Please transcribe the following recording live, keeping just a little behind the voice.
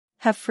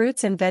Have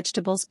fruits and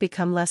vegetables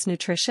become less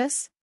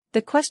nutritious?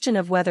 The question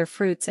of whether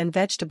fruits and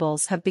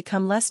vegetables have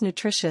become less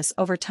nutritious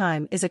over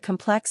time is a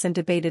complex and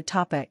debated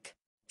topic.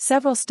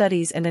 Several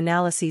studies and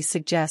analyses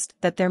suggest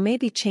that there may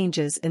be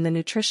changes in the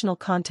nutritional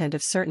content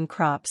of certain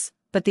crops,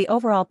 but the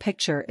overall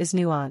picture is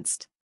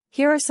nuanced.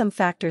 Here are some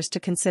factors to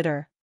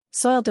consider.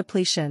 Soil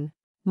depletion.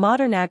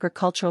 Modern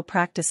agricultural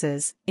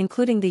practices,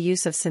 including the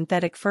use of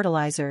synthetic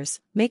fertilizers,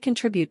 may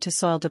contribute to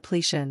soil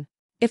depletion.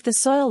 If the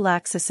soil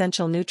lacks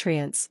essential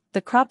nutrients,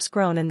 the crops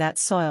grown in that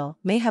soil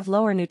may have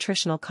lower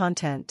nutritional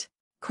content.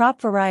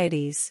 Crop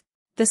varieties.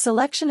 The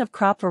selection of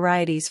crop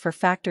varieties for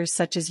factors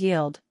such as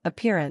yield,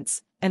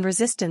 appearance, and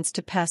resistance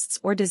to pests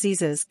or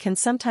diseases can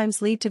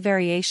sometimes lead to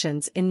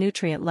variations in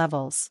nutrient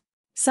levels.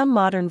 Some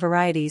modern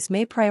varieties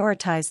may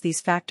prioritize these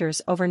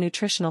factors over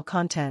nutritional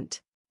content.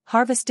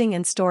 Harvesting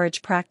and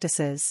storage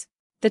practices.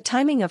 The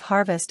timing of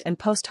harvest and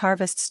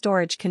post-harvest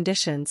storage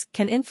conditions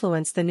can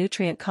influence the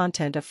nutrient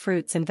content of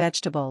fruits and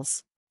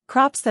vegetables.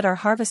 Crops that are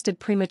harvested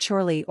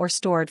prematurely or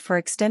stored for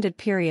extended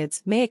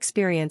periods may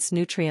experience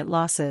nutrient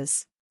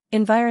losses.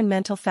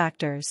 Environmental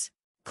factors.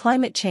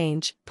 Climate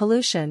change,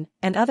 pollution,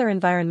 and other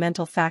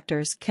environmental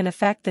factors can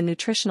affect the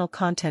nutritional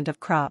content of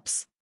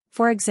crops.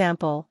 For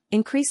example,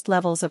 increased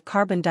levels of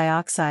carbon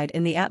dioxide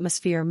in the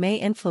atmosphere may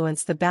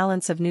influence the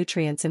balance of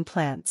nutrients in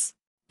plants.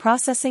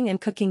 Processing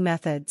and cooking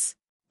methods.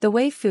 The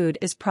way food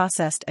is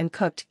processed and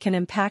cooked can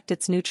impact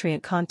its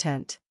nutrient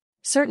content.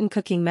 Certain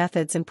cooking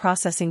methods and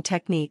processing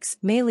techniques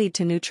may lead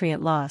to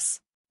nutrient loss.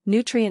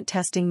 Nutrient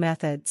testing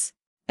methods.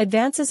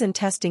 Advances in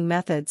testing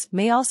methods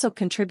may also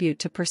contribute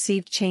to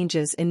perceived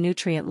changes in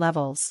nutrient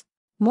levels.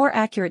 More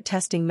accurate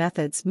testing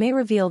methods may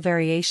reveal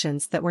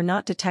variations that were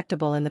not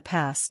detectable in the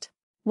past.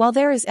 While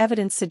there is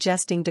evidence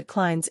suggesting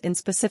declines in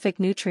specific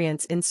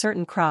nutrients in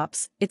certain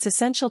crops, it's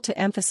essential to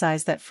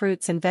emphasize that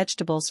fruits and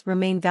vegetables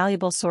remain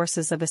valuable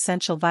sources of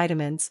essential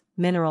vitamins,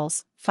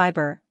 minerals,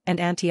 fiber, and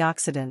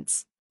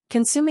antioxidants.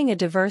 Consuming a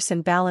diverse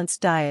and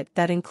balanced diet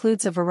that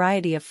includes a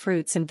variety of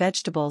fruits and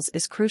vegetables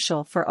is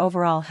crucial for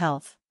overall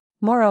health.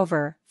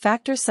 Moreover,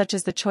 factors such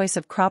as the choice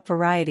of crop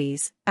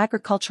varieties,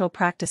 agricultural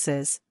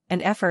practices,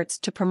 and efforts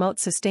to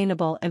promote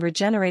sustainable and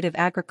regenerative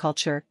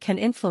agriculture can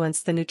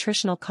influence the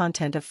nutritional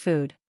content of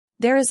food.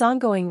 There is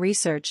ongoing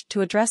research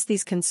to address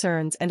these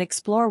concerns and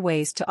explore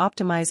ways to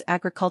optimize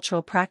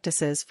agricultural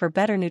practices for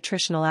better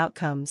nutritional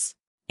outcomes.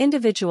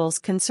 Individuals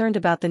concerned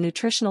about the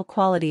nutritional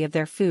quality of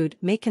their food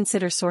may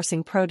consider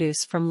sourcing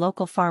produce from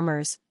local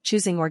farmers,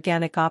 choosing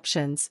organic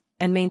options,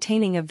 and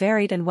maintaining a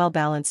varied and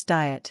well-balanced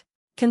diet.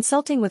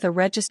 Consulting with a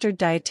registered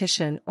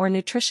dietitian or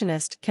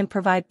nutritionist can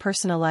provide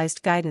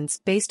personalized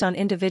guidance based on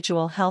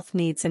individual health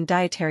needs and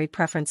dietary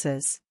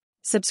preferences.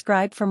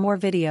 Subscribe for more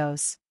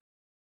videos.